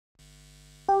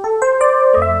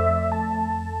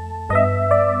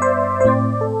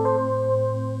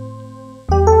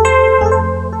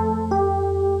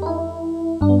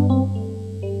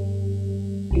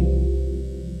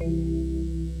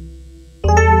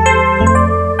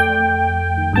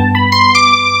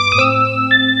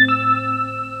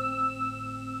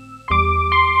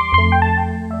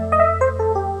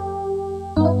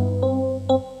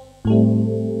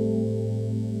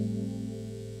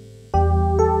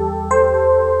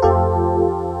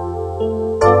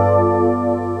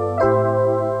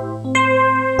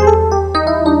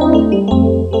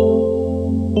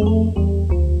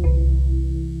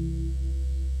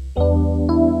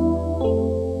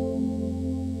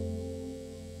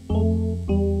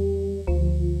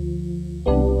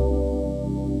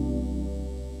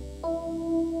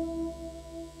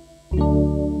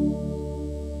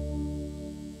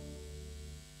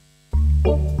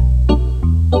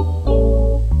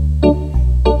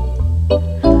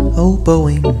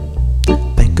Boeing,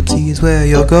 bankruptcy is where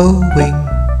you're going.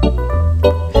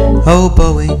 Oh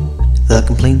Boeing, the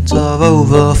complaints are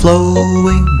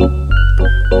overflowing.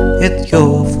 It's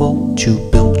your fault you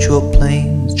built your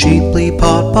planes cheaply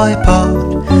part by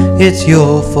part. It's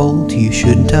your fault you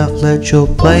shouldn't have let your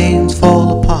planes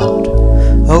fall apart.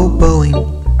 Oh Boeing,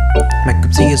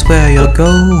 bankruptcy is where you're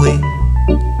going.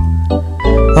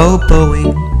 Oh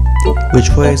Boeing,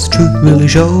 which way is the truth really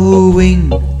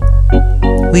showing?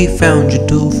 We found your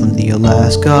tool from the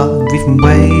Alaska. We've been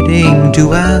waiting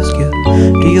to ask you,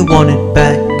 do you want it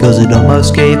back? Cause it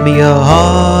almost gave me a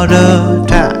heart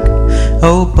attack.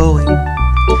 Oh Boeing,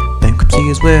 bankruptcy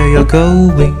is where you're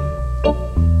going.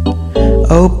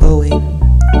 Oh Boeing,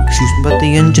 excuse me but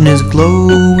the engine is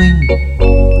glowing.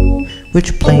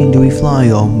 Which plane do we fly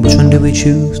on? Which one do we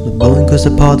choose? The Boeing, cause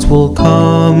the parts will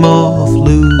come off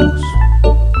loose.